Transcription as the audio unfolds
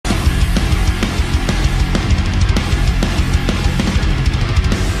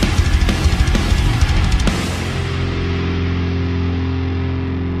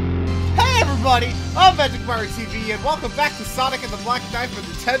I'm Magic Mario TV, and welcome back to Sonic and the Black Knight for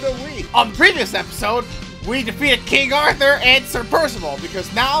Nintendo Wii. On the previous episode, we defeated King Arthur and Sir Percival,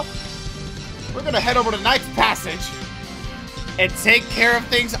 because now we're gonna head over to Knight's Passage and take care of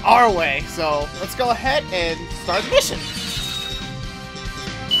things our way. So let's go ahead and start the mission.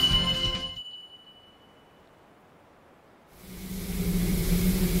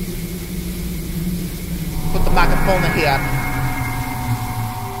 Put the microphone in here.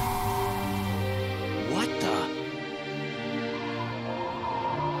 What the?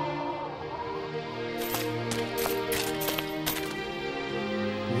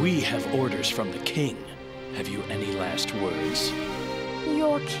 We have orders from the king. Have you any last words?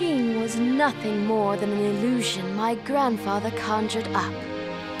 Your king was nothing more than an illusion my grandfather conjured up.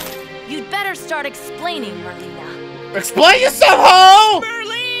 You'd better start explaining, Merlina. Explain yourself, ho!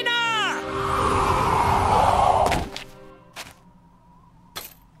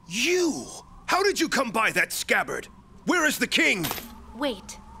 You! How did you come by that scabbard? Where is the king?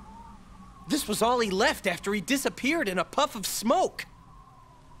 Wait. This was all he left after he disappeared in a puff of smoke.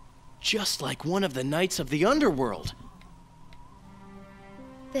 Just like one of the knights of the underworld.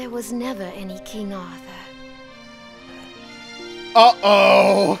 There was never any King Arthur.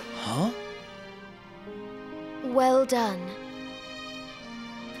 Uh-oh! Huh? Well done.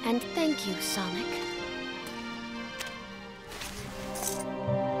 And thank you, Sonic.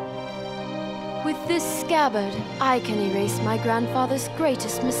 With this scabbard, I can erase my grandfather's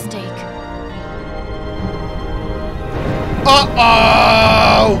greatest mistake.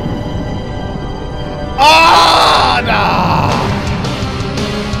 Uh-oh! Oh, no!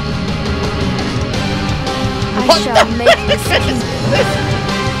 I shall make this kingdom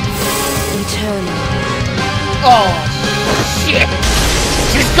eternal. Oh, shit!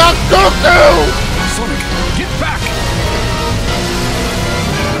 She's got Goku! Sonic, get back!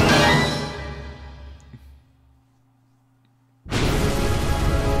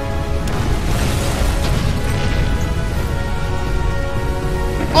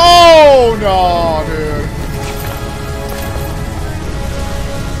 Oh, no, dude.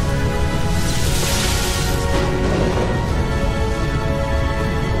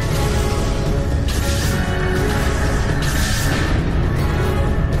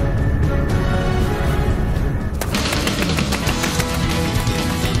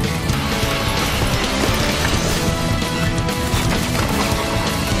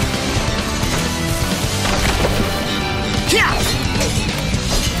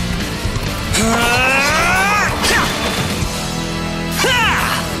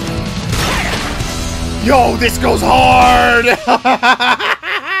 Yo, this goes hard!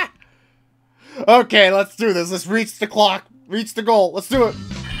 Okay, let's do this. Let's reach the clock. Reach the goal. Let's do it.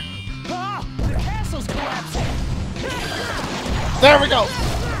 Ah! The castle's collapsing! There we go!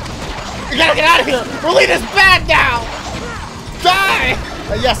 We gotta get out of here! Merlina's bad now! Die!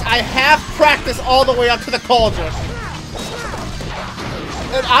 Yes, I have practiced all the way up to the cauldron.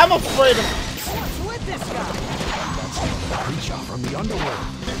 And I'm afraid of... What's with this guy? Creature from the underworld.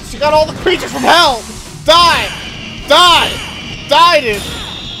 She got all the creatures from hell! Die! Die! Die, dude!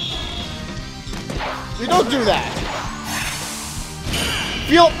 You don't do that.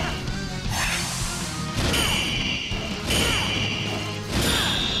 Feel...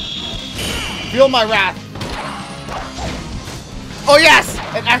 Feel my wrath. Oh yes!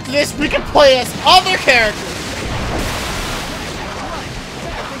 And after this, we can play as other characters!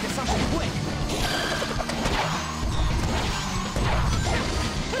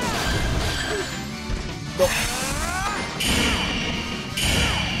 No.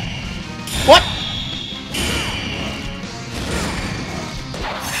 What?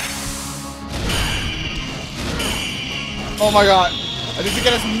 Oh my god. I need to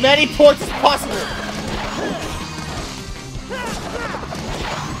get as many points as possible.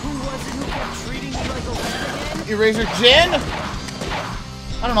 Who was it who kept treating me like a rat again? Eraser Jin?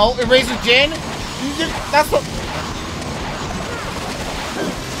 I don't know. Eraser Jin? That's what...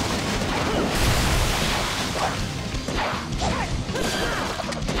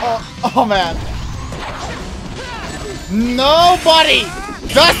 Oh man. Nobody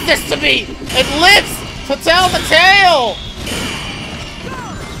does this to me! It lives to tell the tale!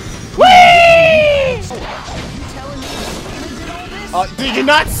 Whee! Did you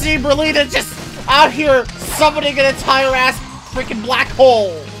not see Merlina just out here summoning an entire ass freaking black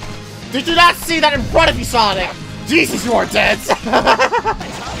hole? Did you not see that in front of you, Sonic? Jesus, you are dead!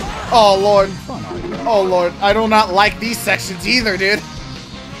 Oh lord. Oh lord. I do not like these sections either, dude.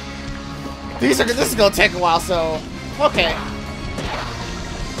 This is gonna take a while, so... Okay.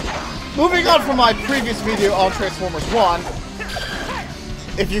 Moving on from my previous video on Transformers 1,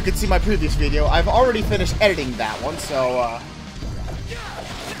 if you could see my previous video, I've already finished editing that one, so,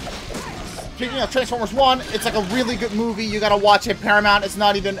 speaking of Transformers 1, it's like a really good movie. You gotta watch it. Paramount is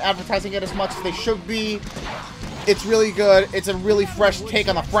not even advertising it as much as they should be. It's really good. It's a really fresh take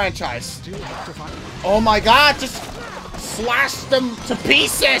on the franchise. Oh my god, just slash them to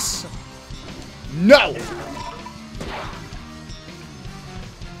pieces! No!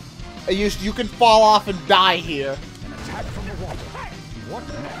 You can fall off and die here.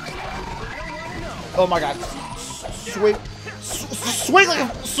 Oh my god. Swing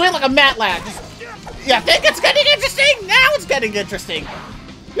like a mat lad. Yeah, I think it's getting interesting! Now it's getting interesting!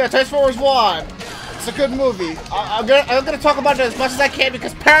 Yeah, Transformers 1. It's a good movie. I'm gonna talk about it as much as I can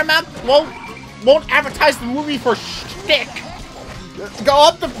because Paramount won't advertise the movie for shtick. Go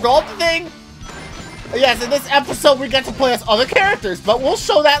up the thing. Yes, in this episode we get to play as other characters, but we'll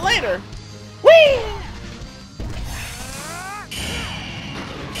show that later. Whee!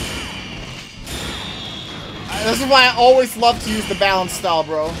 This is why I always love to use the balance style,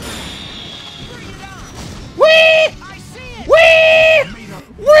 bro. Whee! Whee!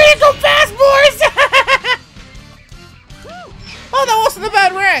 Whee! Go fast, boys! Oh, that wasn't a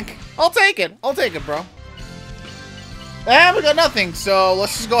bad rank. I'll take it. I'll take it, bro. And we got nothing, so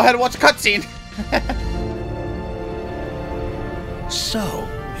let's just go ahead and watch a cutscene. So,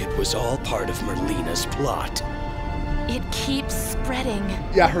 it was all part of Merlina's plot. It keeps spreading.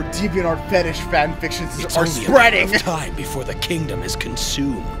 Yeah, her DeviantArt fetish fanfictions It's are only spreading. a matter of time before the kingdom is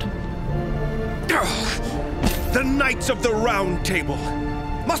consumed. The Knights of the Round Table.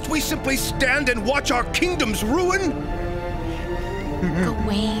 Must we simply stand and watch our kingdom's ruin?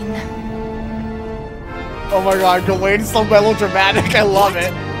 Gawain. Oh my god, Gawain's so melodramatic. I love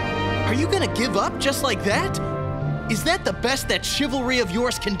it. Are you gonna give up just like that? Is that the best that chivalry of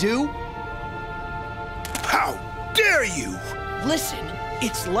yours can do? How dare you! Listen,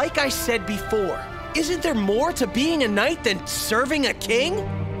 it's like I said before. Isn't there more to being a knight than serving a king?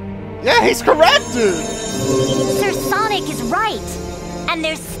 Yeah, he's correct, dude. Sir Sonic is right. And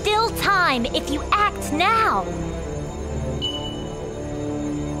there's still time if you act now.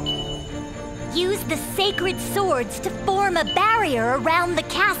 Use the sacred swords to form a barrier around the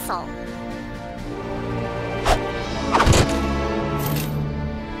castle.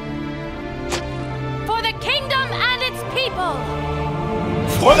 For the kingdom and its people!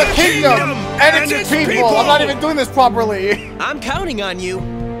 For the kingdom and its people. I'm not even doing this properly. I'm counting on you.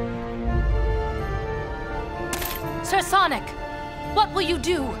 Sir Sonic, what will you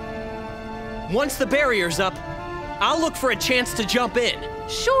do? Once the barrier's up, I'll look for a chance to jump in.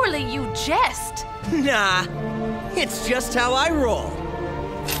 Surely you jest. Nah, it's just how I roll.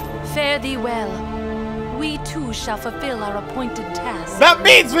 Fare thee well. We too shall fulfill our appointed task. That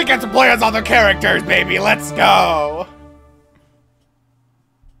means we get to play as other characters, baby. Let's go.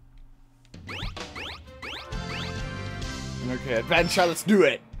 Okay, adventure. Let's do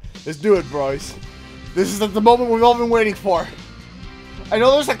it. Let's do it, boys. This is the moment we've all been waiting for. I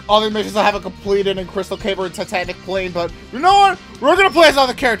know there's like other missions I haven't completed in Crystal Caver and Titanic Plain, but you know what? We're gonna play as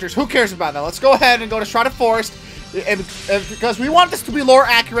other characters. Who cares about that? Let's go ahead and go to Shrouded Forest, and because we want this to be lore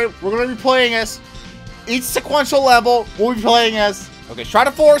accurate, we're gonna be playing as each sequential level. We'll be playing as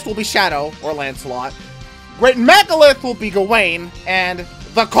Shrouded Forest will be Shadow or Lancelot. Great Megalith will be Gawain, and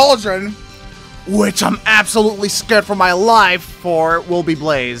the Cauldron, which I'm absolutely scared for my life for, will be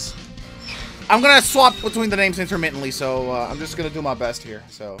Blaze. I'm gonna swap between the names intermittently, so I'm just gonna do my best here,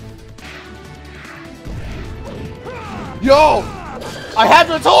 so. Yo! I have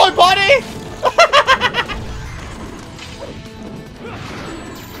your toy, buddy!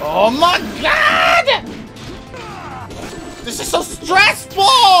 Oh my god! This is so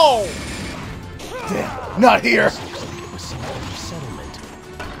stressful! Damn, not here.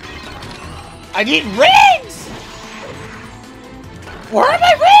 I need rings! Where are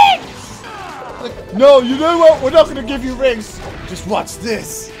my rings? Like, no, you know what? We're not gonna give you rings. Just watch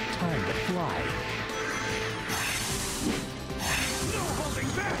this. Time to fly.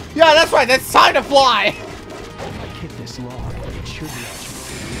 Yeah, that's right. That's time to fly. I hit this log, it should launch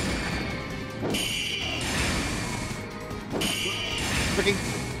me. Freaking.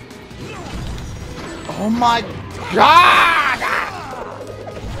 Oh my god!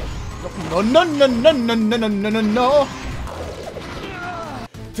 No, no, no, no, no, no, no, no, no, no.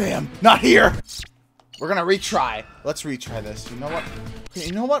 Damn, not here. We're gonna retry. Let's retry this. You know what? Okay,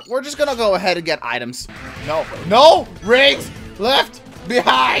 you know what? We're just gonna go ahead and get items. No, no rings left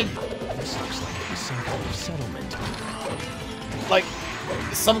behind. This looks like some kind of settlement. Like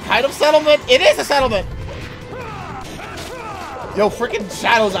some kind of settlement? It is a settlement. Yo, freaking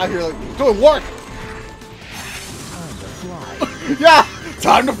Shadow's out here like doing work. Time to fly. Yeah,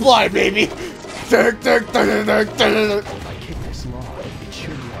 Time to fly, baby! If I kick this log, it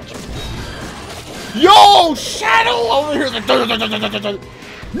should launch me. Yo, Shadow over here!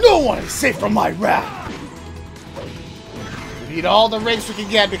 No one is safe from my wrath! We need all the rings we can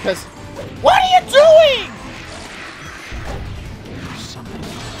get because... What are you doing?!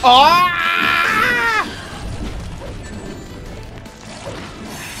 Ah!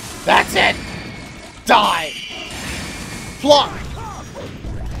 That's it! Die! Flop!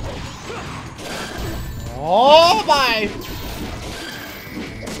 Oh my!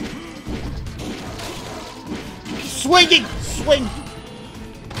 Swinging! Swing!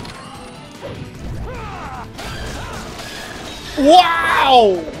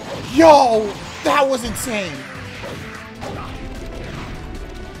 Wow! Yo! That was insane!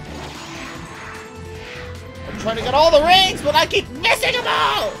 I'm trying to get all the rings, but I keep missing them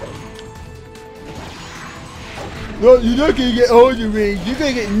all! No, you're not gonna get all the rings. You're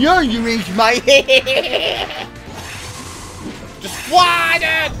gonna get none of the rings, mate. Just fly,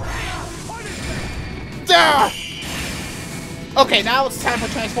 dude! Duh! Okay, now it's time for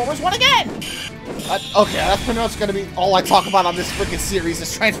Transformers 1 again! Okay, that's pretty much gonna be all I talk about on this freaking series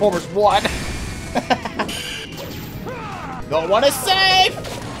is Transformers 1. No one is safe!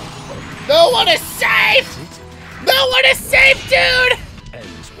 No one is safe! No one is safe, dude!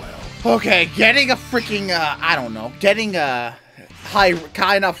 Okay, getting a freaking, I don't know, getting a high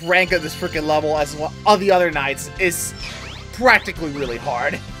enough rank of this freaking level as well of the other nights is practically really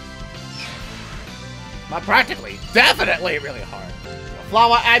hard. Not practically, definitely really hard.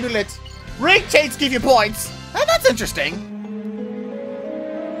 Flower amulet. Ring chains give you points. Oh, that's interesting.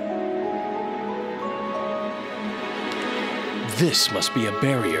 This must be a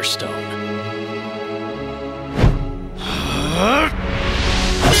barrier stone.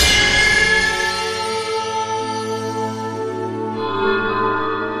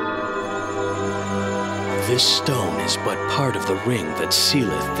 This stone is but part of the ring that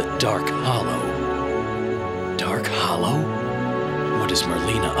sealeth the Dark Hollow. Dark Hollow? What is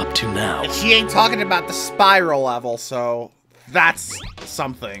Merlina up to now? She ain't talking about the spiral level, so that's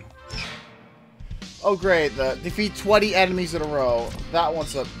something. Oh great, defeat 20 enemies in a row. That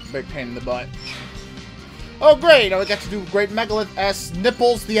one's a big pain in the butt. Oh great, now we get to do Great Megalith S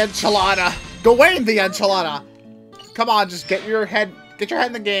Nipples the Enchilada. Gawain the Enchilada. Come on, just get your head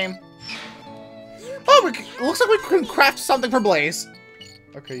in the game. Oh, it looks like we can craft something for Blaze.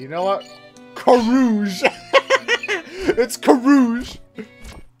 Okay, you know what? Carouge. It's Carouge.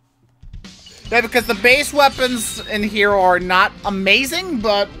 Yeah, because the base weapons in here are not amazing,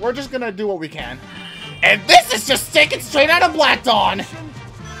 but we're just gonna do what we can. And this is just taken straight out of Black Dawn. I'll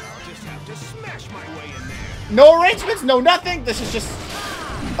just have to smash my way in there. No arrangements, no nothing. This is just...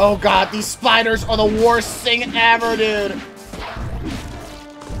 Oh god, these spiders are the worst thing ever, dude.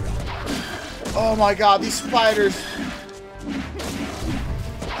 Oh my god, these spiders.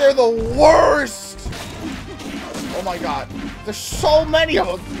 They're the worst. Oh my god. There's so many of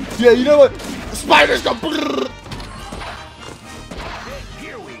them. Yeah, you know what? The spiders go brrr.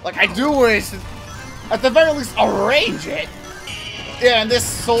 Like I do wish, at the very least, arrange it. Yeah, and this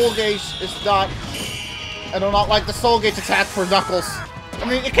soul gauge is not... I do not like the soul gauge attack for Knuckles. I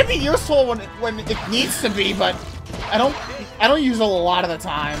mean, it can be useful when it needs to be, but I don't use it a lot of the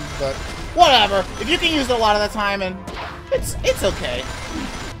time, but... Whatever. If you can use it a lot of the time, and it's okay.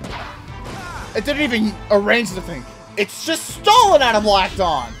 It didn't even arrange the thing. It's just stolen out of Black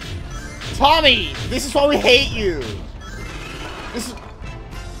Dawn. Tommy, this is why we hate you. This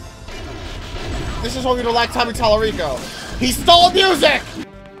is why we don't like Tommy Tallarico. He stole music.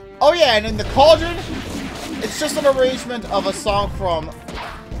 Oh yeah, and in the Cauldron, it's just an arrangement of a song from...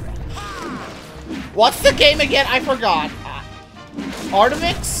 What's the game again? I forgot.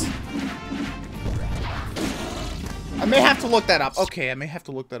 Artemix? I may have to look that up. Okay, I may have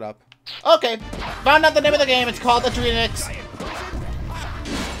to look that up. Okay, found out the name of the game. It's called Adrenix.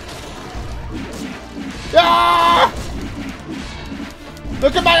 Ah!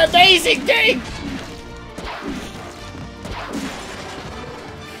 Look at my amazing thing!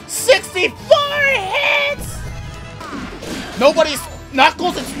 64 hits! Nobody's...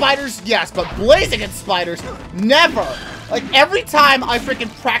 Knuckles and spiders, yes, but blazing and spiders, never. Like, every time I freaking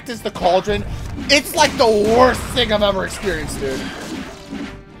practice the Cauldron, it's like the worst thing I've ever experienced, dude.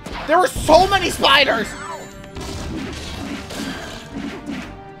 There were so many spiders!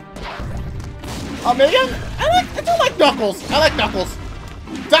 Maybe I do like Knuckles. I like Knuckles.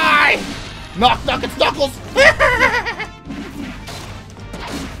 Die! Knock, it's Knuckles!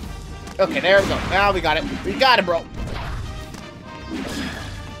 Okay, there we go. Now we got it. We got it, bro.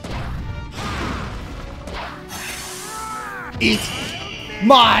 Eat.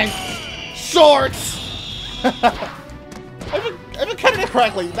 my shorts! I've been cutting it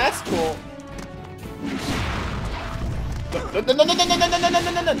correctly. That's cool.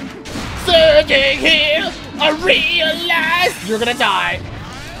 Surging here, I realize you're gonna die.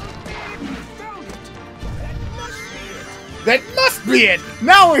 That must be it.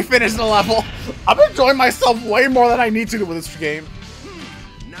 Now we finished the level. I'm enjoying myself way more than I need to with this game.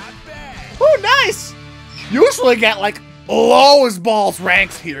 Not bad. Oh, nice. Usually get like lowest balls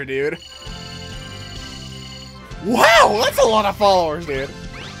ranks here, dude. Wow, that's a lot of followers, dude.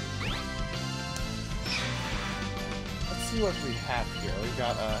 Let's see what we have here. We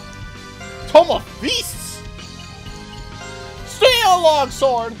got Tome of Feasts, Steel Log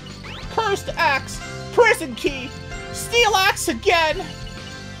Sword, Cursed Axe, Prison Key, Steel Axe again.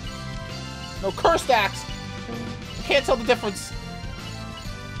 No, Cursed Axe. I can't tell the difference.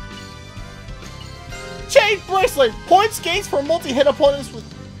 Chain Bracelet, points gains for multi-hit opponents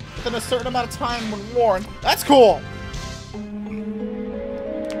within a certain amount of time when worn. That's cool.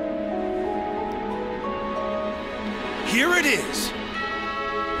 Here it is.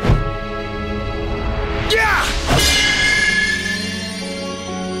 Yeah!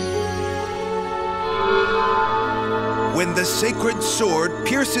 When the sacred sword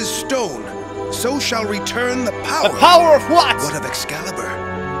pierces stone, so shall return the power. The power of what? What of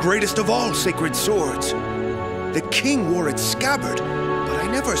Excalibur, greatest of all sacred swords? The king wore its scabbard, but I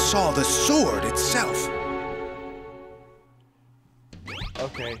never saw the sword itself.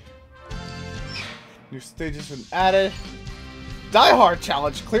 Okay. New stage has been added. Die Hard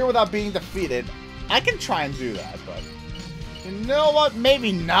challenge, clear without being defeated. I can try and do that, but you know what?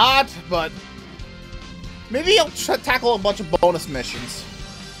 Maybe not, but maybe I'll tackle a bunch of bonus missions.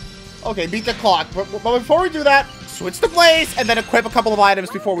 Okay, beat the clock. But before we do that, switch to Blaze and then equip a couple of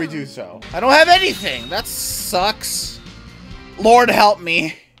items before we do so. I don't have anything. That sucks. Lord help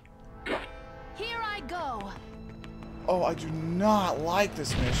me. Here I go. Oh, I do not like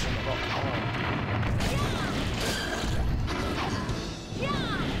this mission at all.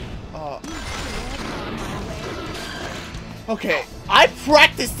 Okay, I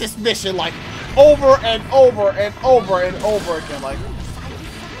practiced this mission like over and over and over and over again, like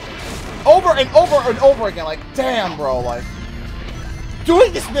over and over and over again, like damn, bro, like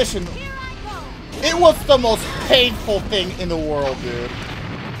doing this mission, it was the most painful thing in the world, dude.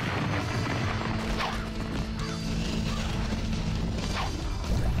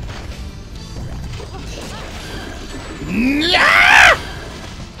 Nah!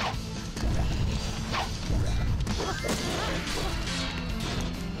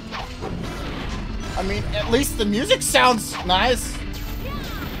 I mean, at least the music sounds nice.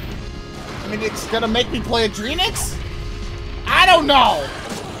 I mean, it's gonna make me play Adrenix? I don't know!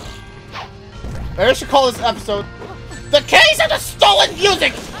 Maybe I should call this episode The Case of the Stolen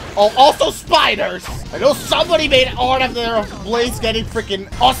Music! Oh, also spiders! I know somebody made art of their Blaze getting freaking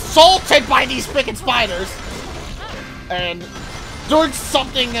assaulted by these freaking spiders! And doing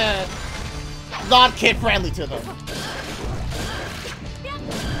something not kid-friendly to them.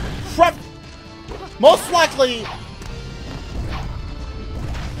 Most likely...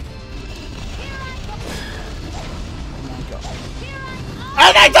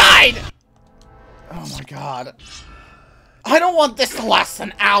 And I died! Oh my god. I don't want this to last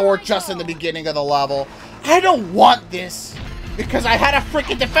an hour just in the beginning of the level. I don't want this. Because I had a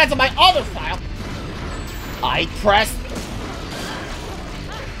freaking defense on my other file. I pressed...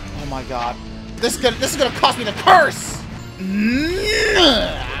 Oh my god. This is gonna cost me the curse!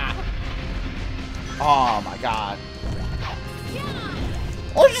 Oh my god.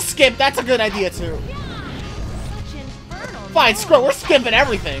 Or just skip, that's a good idea too. Fine, screw it, we're skipping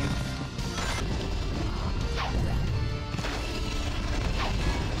everything.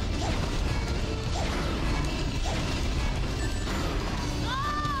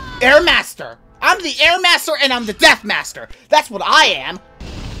 Air Master! I'm the Air Master and I'm the Death Master! That's what I am!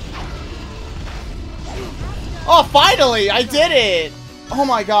 Oh, finally! I did it! Oh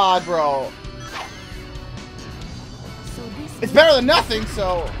my god, bro. It's better than nothing,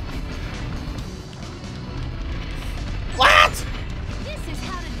 so... What? This is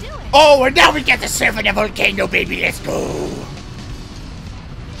how to do it. Oh, and now we get to surf in the volcano, baby. Let's go.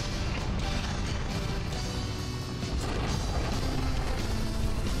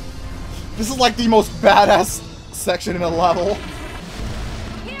 This is like the most badass section in a level.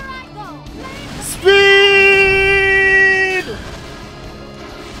 Here I go. Speed!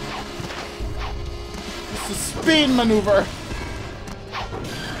 It's a speed maneuver.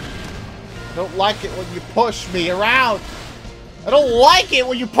 I don't like it when you push me around. I don't like it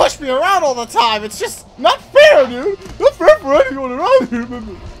when you push me around all the time. It's just not fair, dude. Not fair for anyone around here.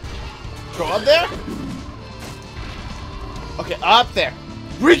 Go up there. Okay, up there.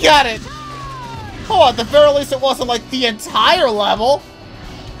 We got it. Oh, at the very least, it wasn't like the entire level.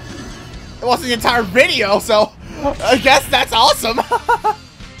 It wasn't the entire video, so I guess that's awesome. The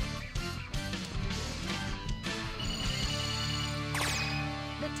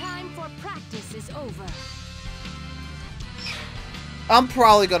time for practice is over. I'm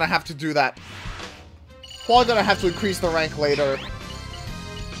probably gonna have to do that. Probably gonna have to increase the rank later.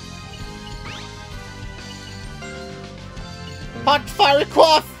 Hot fiery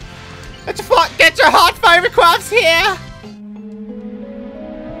cloth! Get your hot fiery cloths here!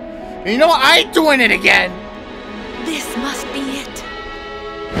 You know what? I ain't doing it again! This must be it.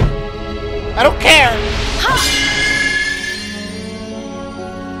 I don't care!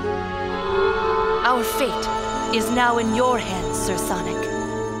 Our fate is now in your hands, Sir Sonic.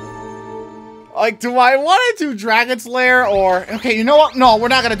 Like, do I want to do Dragon's Lair or... Okay, you know what? No, we're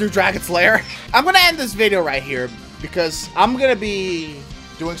not gonna do Dragon's Lair. I'm gonna end this video right here because I'm gonna be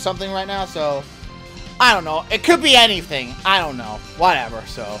doing something right now, so... I don't know. It could be anything. I don't know. Whatever,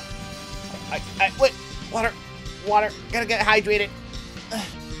 so... wait. Water. Gotta get hydrated.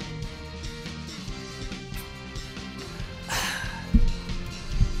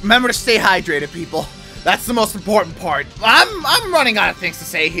 Remember to stay hydrated, people. That's the most important part. I'm running out of things to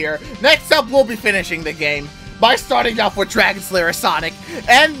say here. Next up, we'll be finishing the game by starting off with Dragon's Lair Sonic.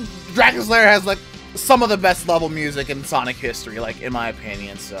 And Dragon's Lair has, like, some of the best level music in Sonic history, like, in my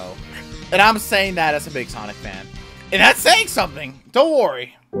opinion, so... And I'm saying that as a big Sonic fan. And that's saying something. Don't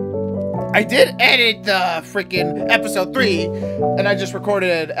worry. I did edit the freaking episode 3, and I just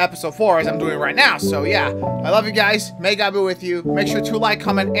recorded episode 4 as I'm doing right now. So yeah, I love you guys. May God be with you. Make sure to like,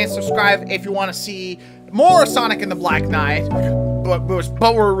 comment, and subscribe if you want to see more Sonic and the Black Knight.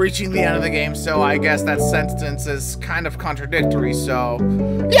 But we're reaching the end of the game, so I guess that sentence is kind of contradictory. So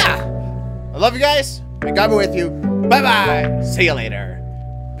yeah, I love you guys. May God be with you. Bye bye. See you later.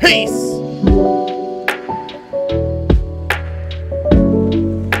 Peace.